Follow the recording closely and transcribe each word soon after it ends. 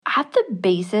at the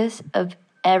basis of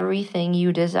everything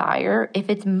you desire, if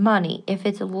it's money, if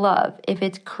it's love, if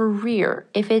it's career,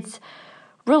 if it's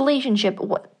relationship,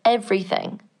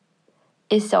 everything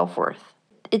is self-worth.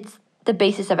 It's the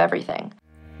basis of everything.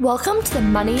 Welcome to the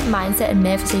Money, Mindset, and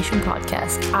Manifestation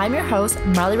Podcast. I'm your host,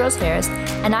 Marley Rose Harris,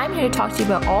 and I'm here to talk to you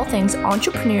about all things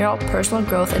entrepreneurial, personal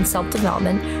growth, and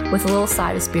self-development with a little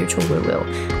side of spiritual woo-woo.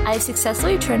 I have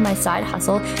successfully turned my side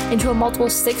hustle into a multiple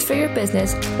six-figure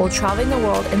business while traveling the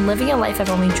world and living a life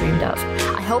I've only dreamed of.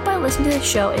 I hope by listening to this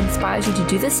show it inspires you to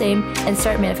do the same and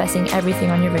start manifesting everything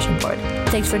on your vision board.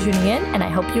 Thanks for tuning in, and I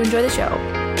hope you enjoy the show.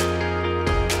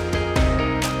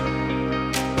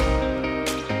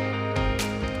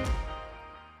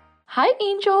 Hi,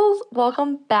 angels.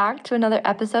 Welcome back to another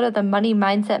episode of the Money,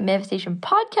 Mindset, Manifestation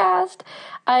Podcast.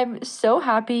 I'm so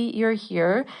happy you're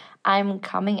here. I'm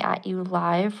coming at you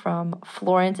live from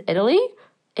Florence, Italy.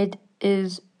 It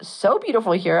is so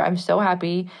beautiful here. I'm so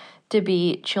happy to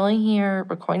be chilling here,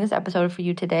 recording this episode for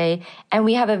you today. And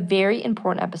we have a very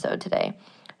important episode today.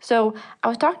 So I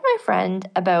was talking to my friend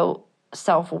about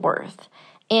self-worth.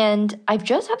 And I've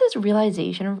just had this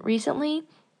realization recently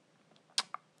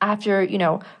after,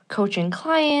 coaching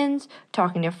clients,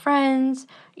 talking to friends,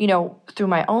 through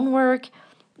my own work,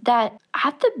 that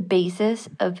at the basis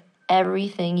of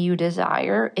everything you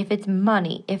desire, if it's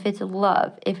money, if it's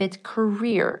love, if it's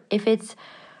career, if it's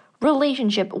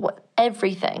relationship,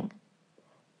 everything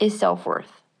is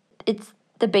self-worth. It's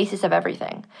the basis of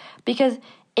everything. Because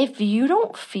if you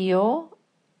don't feel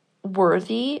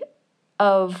worthy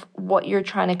of what you're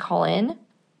trying to call in,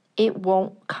 it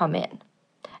won't come in.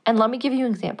 And let me give you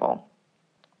an example.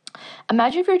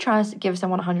 Imagine if you're trying to give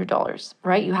someone $100,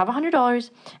 right? You have $100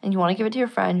 and you want to give it to your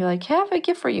friend. You're like, hey, I have a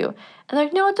gift for you. And they're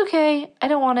like, no, it's okay. I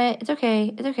don't want it. It's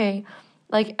okay. It's okay.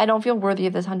 Like, I don't feel worthy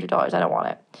of this $100. I don't want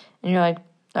it. And you're like,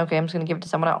 okay, I'm just going to give it to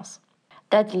someone else.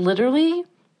 That's literally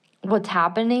what's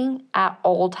happening at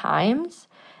all times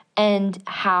and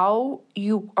how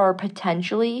you are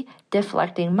potentially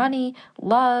deflecting money,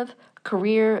 love,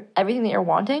 career, everything that you're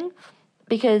wanting.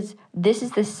 Because this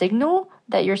is the signal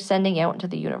that you're sending out into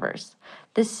the universe.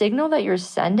 The signal that you're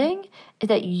sending is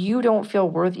that you don't feel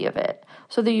worthy of it.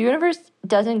 So the universe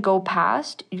doesn't go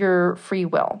past your free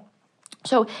will.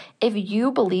 So if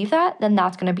you believe that, then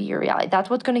that's going to be your reality. That's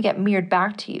what's going to get mirrored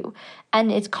back to you. And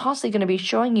it's constantly going to be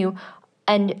showing you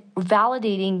and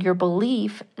validating your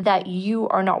belief that you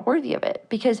are not worthy of it.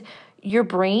 Because your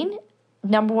brain,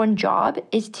 number one job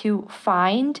is to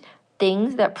find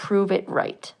things that prove it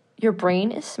right. Your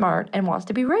brain is smart and wants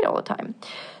to be right all the time.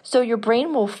 So your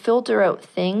brain will filter out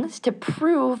things to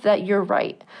prove that you're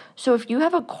right. So if you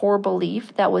have a core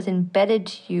belief that was embedded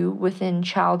to you within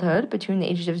childhood between the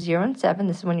ages of 0 and 7,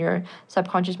 this is when your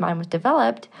subconscious mind was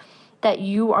developed, that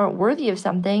you aren't worthy of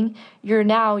something, you're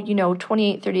now,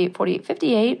 28, 38, 48,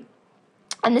 58,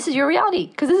 and this is your reality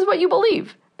because this is what you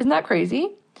believe. Isn't that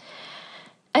crazy?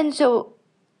 And so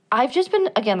I've just been,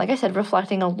 again, like I said,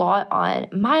 reflecting a lot on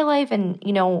my life and,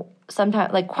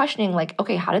 sometimes questioning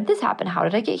okay, how did this happen? How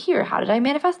did I get here? How did I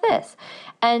manifest this?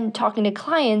 And talking to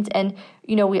clients and,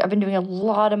 I've been doing a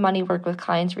lot of money work with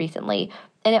clients recently.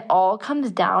 And it all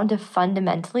comes down to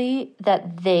fundamentally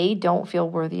that they don't feel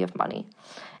worthy of money.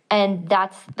 And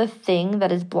that's the thing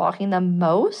that is blocking them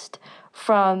most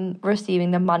from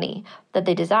receiving the money that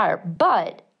they desire.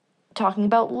 But talking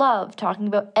about love, talking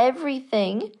about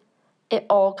everything, it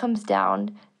all comes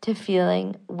down to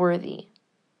feeling worthy,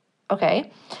 okay?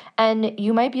 And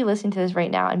you might be listening to this right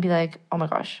now and be like, oh my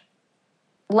gosh,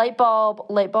 light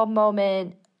bulb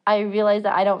moment. I realize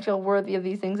that I don't feel worthy of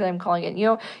these things that I'm calling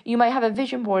it. You might have a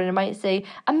vision board and it might say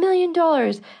 $1 million,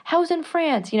 house in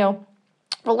France,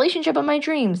 relationship of my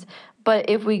dreams. But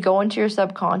if we go into your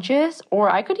subconscious, or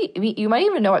you might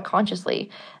even know it consciously,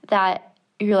 that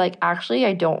you're like, actually,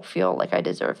 I don't feel like I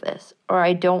deserve this, or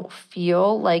I don't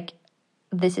feel like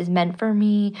this is meant for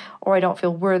me, or I don't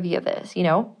feel worthy of this,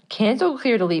 Cancel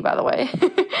clear delete, by the way.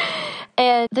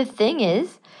 And the thing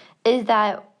is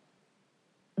that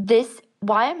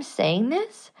why I'm saying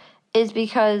this is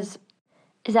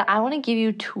that I want to give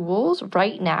you tools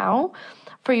right now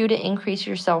for you to increase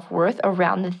your self-worth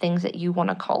around the things that you want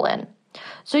to call in.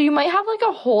 So you might have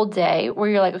a whole day where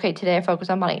you're like, okay, today I focus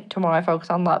on money. Tomorrow I focus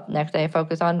on love. Next day I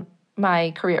focus on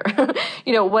my career,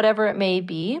 whatever it may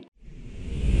be.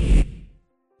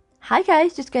 Hi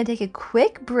guys, just going to take a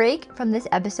quick break from this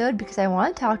episode because I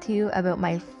want to talk to you about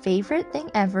my favorite thing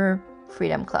ever,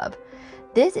 Freedom Club.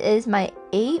 This is my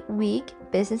 8-week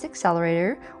business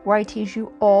accelerator where I teach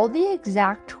you all the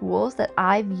exact tools that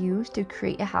I've used to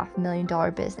create a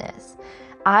 $500,000 business.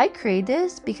 I created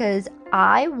this because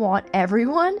I want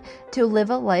everyone to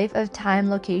live a life of time,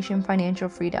 location, financial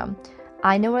freedom.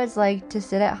 I know what it's like to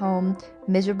sit at home,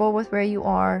 miserable with where you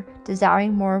are,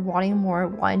 desiring more,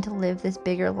 wanting to live this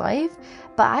bigger life,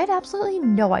 but I had absolutely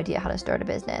no idea how to start a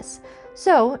business.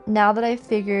 So now that I've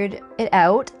figured it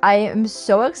out, I am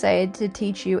so excited to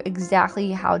teach you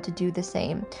exactly how to do the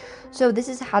same. So this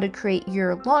is how to create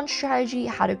your launch strategy,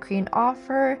 how to create an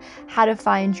offer, how to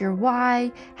find your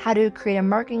why, how to create a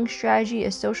marketing strategy,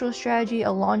 a social strategy,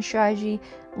 a launch strategy,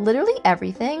 literally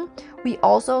everything. We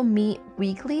also meet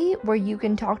weekly where you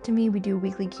can talk to me. We do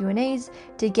weekly Q&As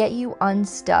to get you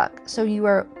unstuck so you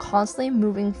are constantly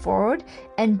moving forward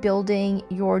and building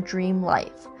your dream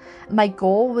life. My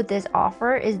goal with this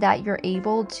offer is that you're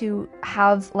able to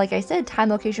have, like I said, time,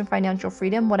 location, financial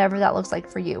freedom, whatever that looks like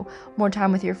for you. More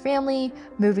time with your family,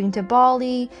 moving to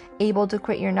Bali, able to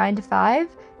quit your 9-to-5.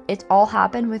 It's all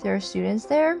happened with our students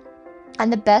there.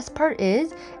 And the best part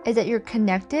is that you're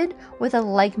connected with a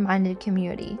like-minded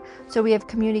community. So we have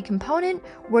community component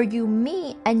where you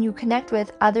meet and you connect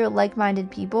with other like-minded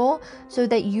people so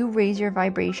that you raise your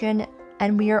vibration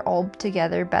and we are all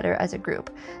together better as a group.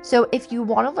 So if you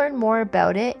want to learn more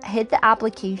about it, hit the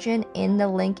application in the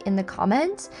link in the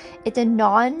comments. It's a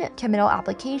non-committal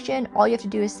application. All you have to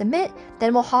do is submit,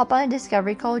 then we'll hop on a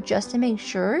discovery call just to make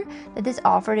sure that this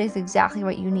offer is exactly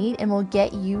what you need and will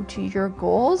get you to your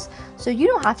goals so you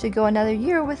don't have to go another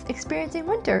year with experiencing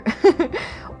winter.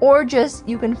 Or just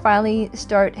you can finally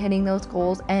start hitting those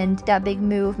goals and that big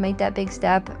move, make that big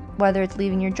step, whether it's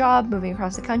leaving your job, moving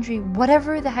across the country,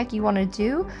 whatever the heck you want to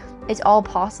do, it's all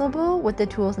possible with the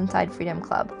tools inside Freedom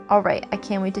Club. All right, I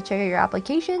can't wait to check out your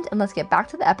applications and let's get back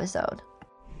to the episode.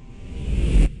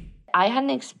 I had an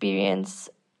experience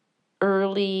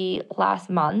early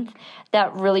last month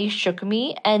that really shook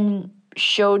me and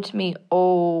showed to me,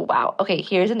 oh, wow, okay,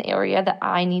 here's an area that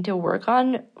I need to work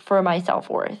on for my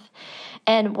self-worth.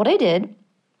 And what I did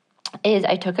is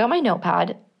I took out my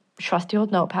notepad, trusty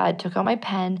old notepad, took out my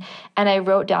pen, and I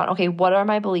wrote down, okay, what are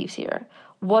my beliefs here?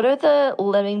 What are the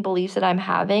limiting beliefs that I'm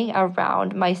having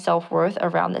around my self-worth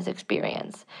around this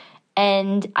experience?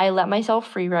 And I let myself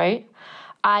free write.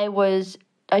 I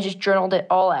just journaled it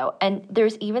all out. And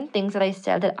there's even things that I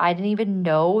said that I didn't even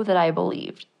know that I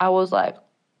believed. I was like,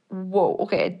 whoa,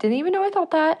 okay, I didn't even know I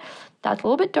thought that. That's a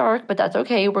little bit dark, but that's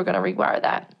okay. We're going to rewire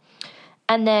that.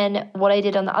 And then what I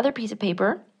did on the other piece of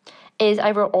paper is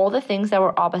I wrote all the things that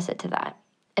were opposite to that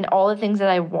and all the things that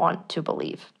I want to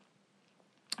believe.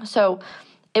 So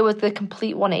it was the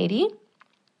complete 180.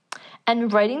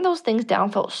 And writing those things down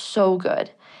felt so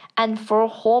good. And for a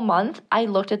whole month, I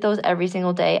looked at those every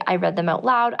single day. I read them out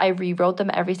loud. I rewrote them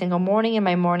every single morning in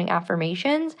my morning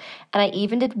affirmations. And I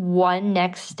even did one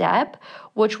next step,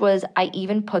 which was I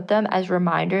even put them as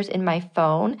reminders in my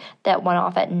phone that went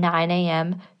off at 9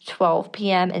 a.m., 12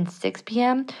 p.m., and 6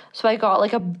 p.m. So I got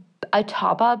like a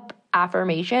top-up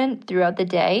affirmation throughout the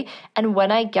day. And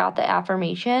when I got the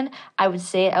affirmation, I would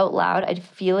say it out loud. I'd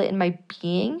feel it in my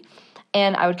being,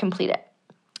 and I would complete it.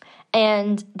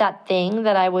 And that thing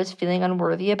that I was feeling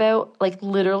unworthy about, like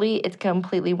literally it's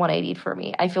completely 180'd for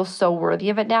me. I feel so worthy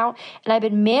of it now. And I've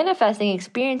been manifesting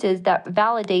experiences that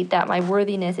validate that my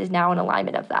worthiness is now in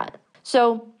alignment of that.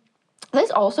 So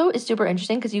this also is super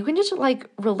interesting because you can just like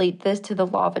relate this to the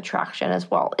law of attraction as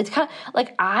well. It's kind of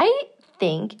like, I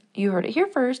think you heard it here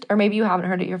first, or maybe you haven't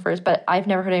heard it here first, but I've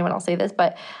never heard anyone else say this,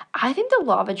 but I think the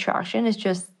law of attraction is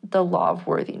just the law of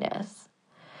worthiness.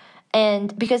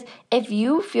 And because if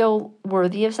you feel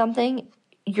worthy of something,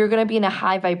 you're going to be in a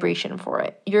high vibration for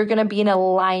it. You're going to be in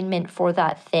alignment for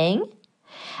that thing.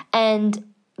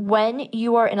 And when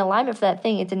you are in alignment for that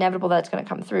thing, it's inevitable that it's going to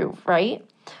come through, right?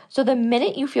 So the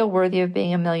minute you feel worthy of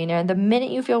being a millionaire, the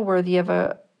minute you feel worthy of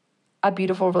a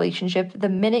beautiful relationship, the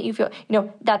minute you feel,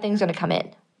 that thing's going to come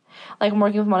in. Like I'm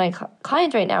working with one of my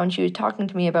clients right now and she was talking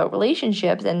to me about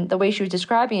relationships and the way she was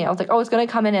describing it, I was like, oh, it's going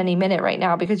to come in any minute right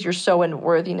now because you're so in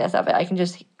worthiness of it. I can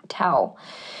just tell.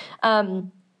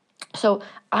 So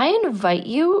I invite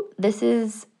you, this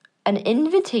is an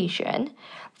invitation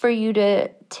for you to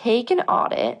take an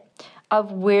audit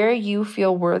of where you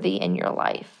feel worthy in your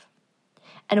life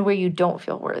and where you don't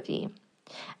feel worthy.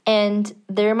 And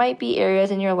there might be areas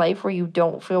in your life where you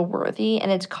don't feel worthy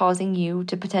and it's causing you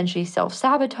to potentially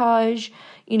self-sabotage,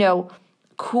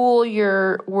 cool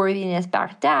your worthiness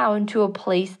back down to a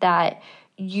place that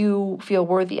you feel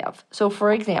worthy of. So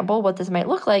for example, what this might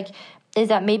look like is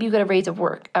that maybe you get a raise at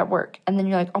work and then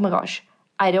you're like, oh my gosh,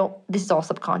 this is all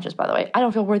subconscious, by the way. I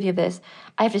don't feel worthy of this.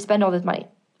 I have to spend all this money,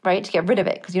 right? To get rid of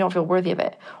it because you don't feel worthy of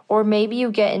it. Or maybe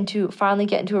you finally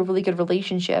get into a really good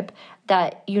relationship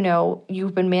that,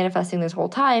 you've been manifesting this whole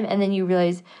time. And then you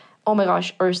realize, oh my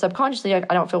gosh, or subconsciously, like,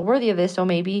 I don't feel worthy of this. So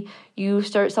maybe you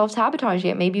start self-sabotaging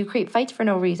it. Maybe you create fights for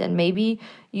no reason. Maybe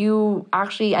you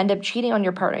actually end up cheating on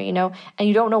your partner, and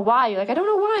you don't know why. You're like, I don't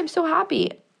know why I'm so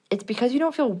happy. It's because you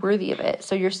don't feel worthy of it.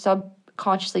 So you're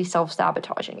subconsciously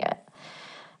self-sabotaging it.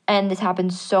 And this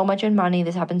happens so much in money.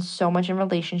 This happens so much in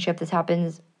relationship.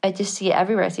 I just see it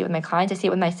everywhere. I see it with my clients. I see it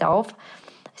with myself.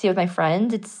 I see it with my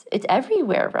friends. It's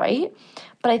everywhere, right?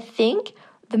 But I think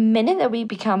the minute that we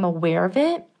become aware of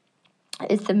it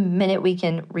is the minute we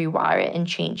can rewire it and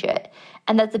change it.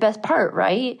 And that's the best part,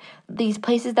 right? These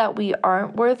places that we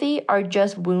aren't worthy are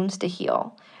just wounds to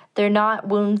heal. They're not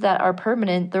wounds that are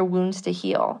permanent. They're wounds to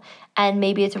heal. And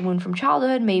maybe it's a wound from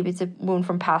childhood. Maybe it's a wound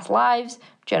from past lives,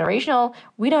 generational.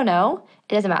 We don't know.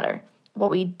 It doesn't matter.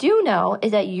 What we do know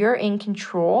is that you're in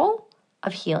control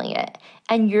of healing it.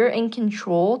 And you're in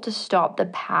control to stop the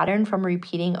pattern from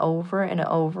repeating over and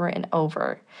over and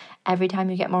over. Every time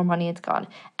you get more money, it's gone.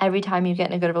 Every time you get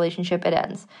in a good relationship, it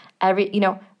ends.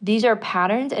 These are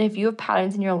patterns. And if you have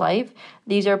patterns in your life,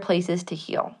 these are places to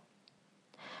heal.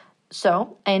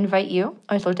 So I invite you,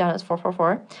 I just looked down, it's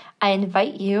 444. I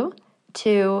invite you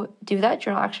to do that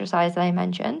journal exercise that I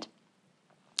mentioned.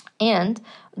 And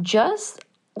just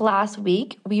last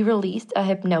week, we released a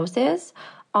hypnosis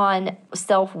on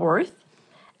self-worth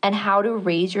and how to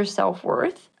raise your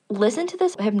self-worth. Listen to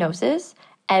this hypnosis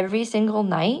every single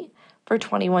night for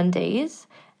 21 days.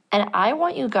 And I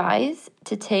want you guys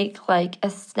to take like a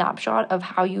snapshot of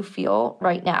how you feel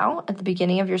right now at the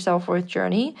beginning of your self-worth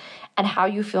journey and how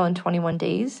you feel in 21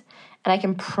 days. And I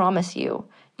can promise you,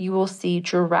 you will see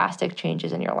drastic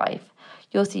changes in your life.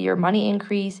 You'll see your money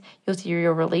increase. You'll see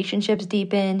your relationships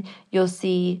deepen. You'll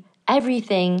see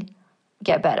everything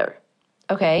get better.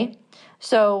 Okay?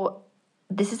 So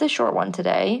this is a short one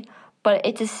today, but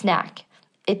it's a snack.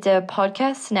 It's a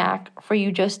podcast snack for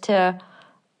you just to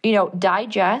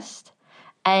digest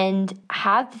and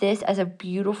have this as a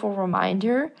beautiful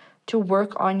reminder to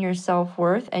work on your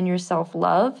self-worth and your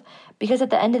self-love, because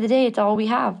at the end of the day, it's all we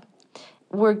have.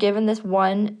 We're given this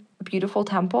one beautiful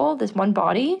temple, this one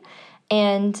body,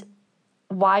 and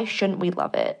why shouldn't we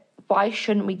love it? Why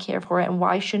shouldn't we care for it? And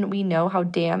why shouldn't we know how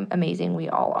damn amazing we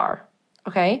all are?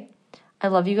 Okay? I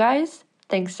love you guys.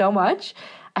 Thanks so much.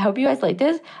 I hope you guys like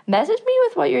this. Message me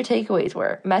with what your takeaways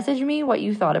were. Message me what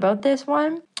you thought about this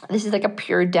one. This is like a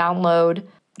pure download,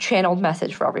 channeled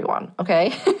message for everyone,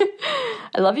 okay?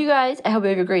 I love you guys. I hope you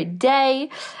have a great day.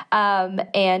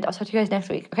 And I'll talk to you guys next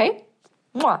week, okay?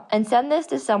 Mwah. And send this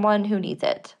to someone who needs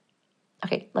it.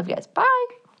 Okay, love you guys. Bye.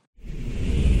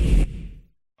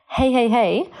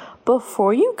 Hey.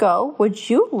 Before you go, would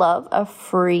you love a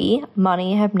free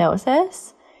money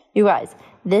hypnosis? You guys,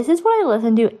 this is what I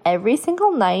listen to every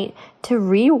single night to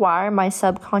rewire my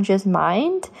subconscious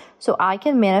mind so I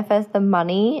can manifest the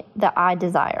money that I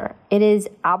desire. It is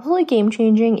absolutely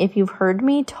game-changing. If you've heard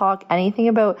me talk anything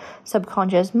about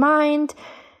subconscious mind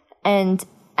and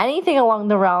anything along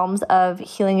the realms of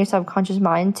healing your subconscious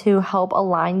mind to help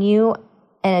align you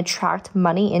and attract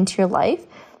money into your life,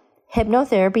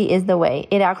 hypnotherapy is the way.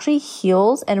 It actually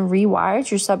heals and rewires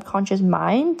your subconscious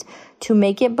mind to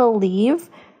make it believe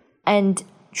and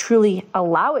truly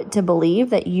allow it to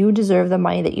believe that you deserve the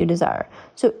money that you desire.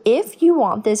 So if you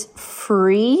want this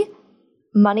free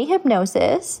money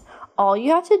hypnosis, all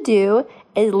you have to do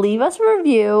is leave us a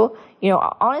review,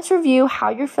 honest review, how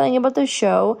you're feeling about the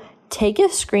show, take a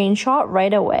screenshot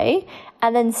right away,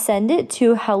 and then send it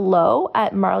to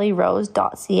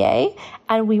hello@marleyrose.ca,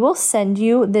 and we will send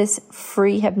you this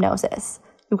free hypnosis.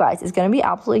 You guys, it's going to be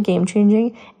absolutely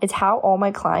game-changing. It's how all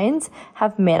my clients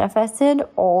have manifested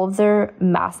all of their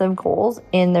massive goals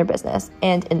in their business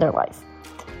and in their life.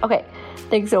 Okay,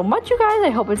 thanks so much, you guys. I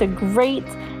hope it's a great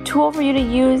tool for you to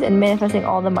use in manifesting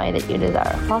all the money that you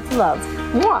desire. Lots of love.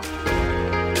 Mwah.